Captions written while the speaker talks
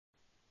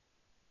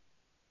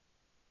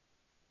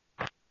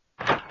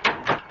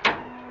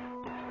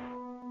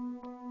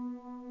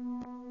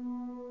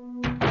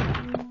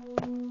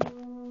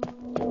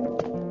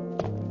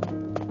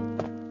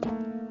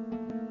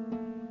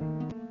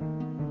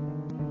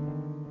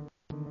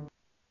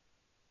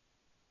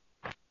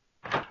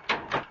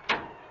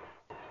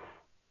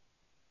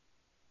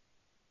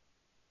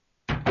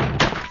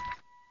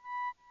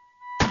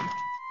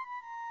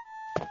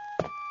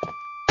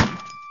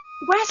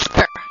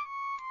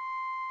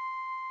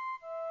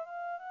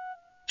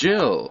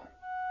Jill,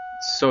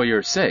 so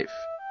you're safe.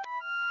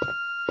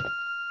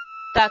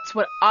 That's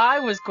what I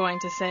was going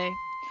to say.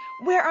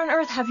 Where on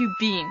earth have you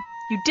been?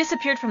 You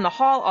disappeared from the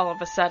hall all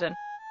of a sudden.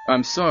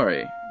 I'm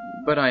sorry,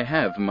 but I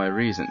have my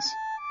reasons.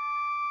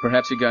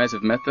 Perhaps you guys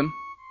have met them?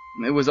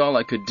 It was all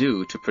I could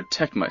do to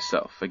protect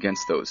myself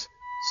against those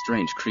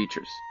strange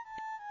creatures.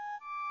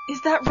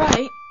 Is that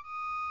right?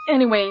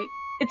 Anyway,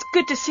 it's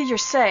good to see you're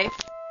safe.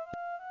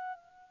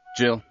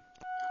 Jill,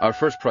 our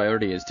first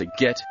priority is to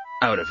get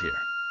out of here.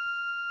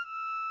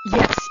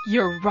 Yes,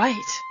 you're right.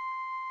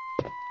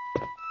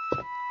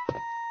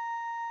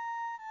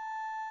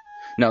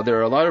 Now, there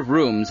are a lot of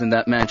rooms in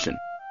that mansion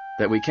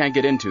that we can't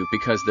get into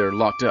because they're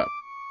locked up.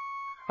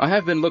 I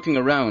have been looking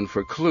around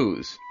for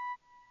clues.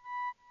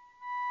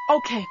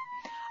 Okay,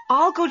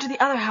 I'll go to the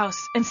other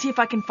house and see if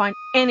I can find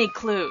any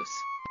clues.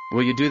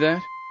 Will you do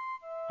that?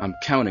 I'm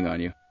counting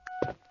on you.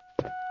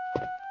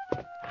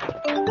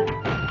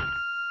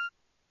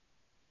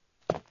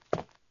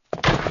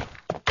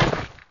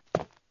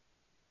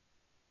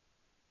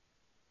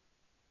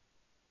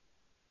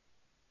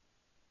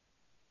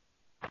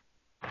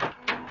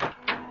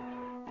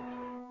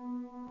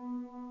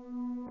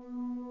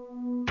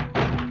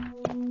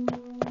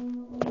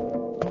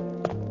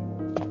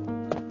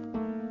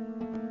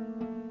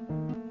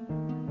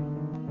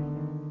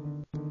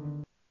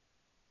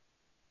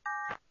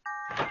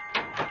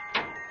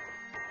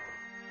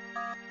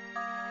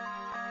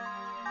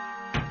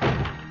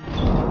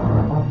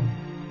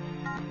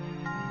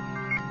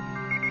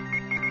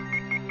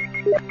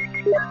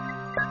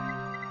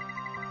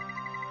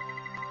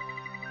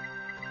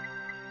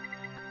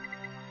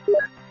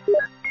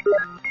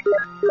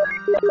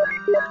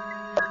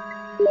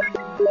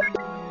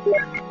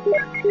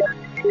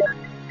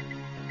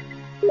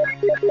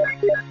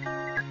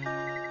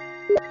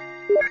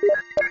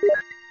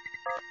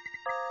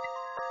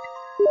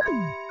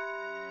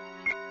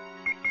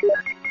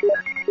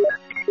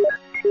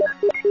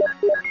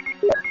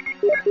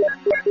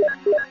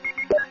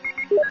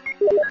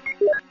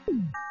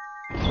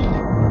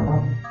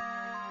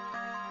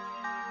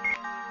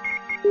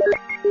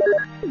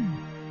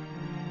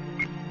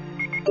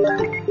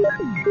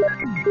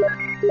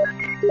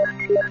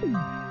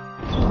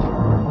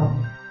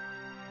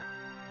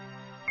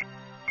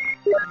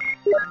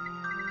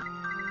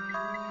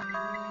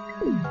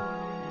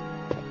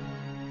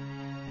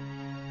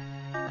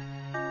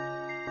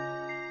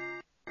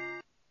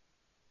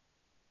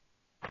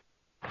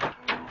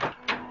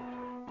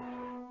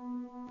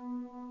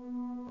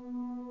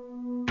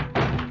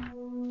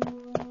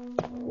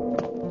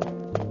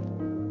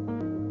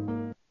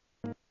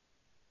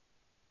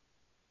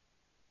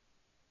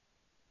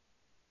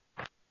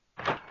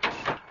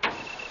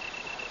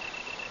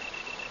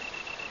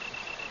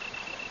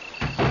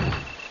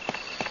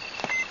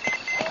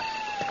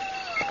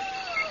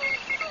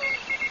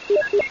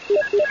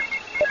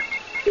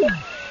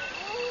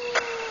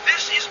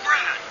 This is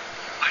Brad.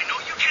 I know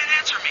you can't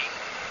answer me,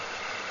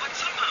 but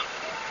somehow,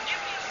 give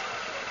me a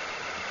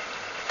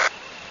sign.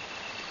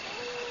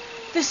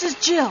 This is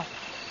Jill.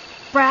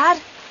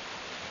 Brad?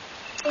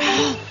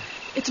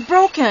 It's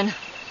broken.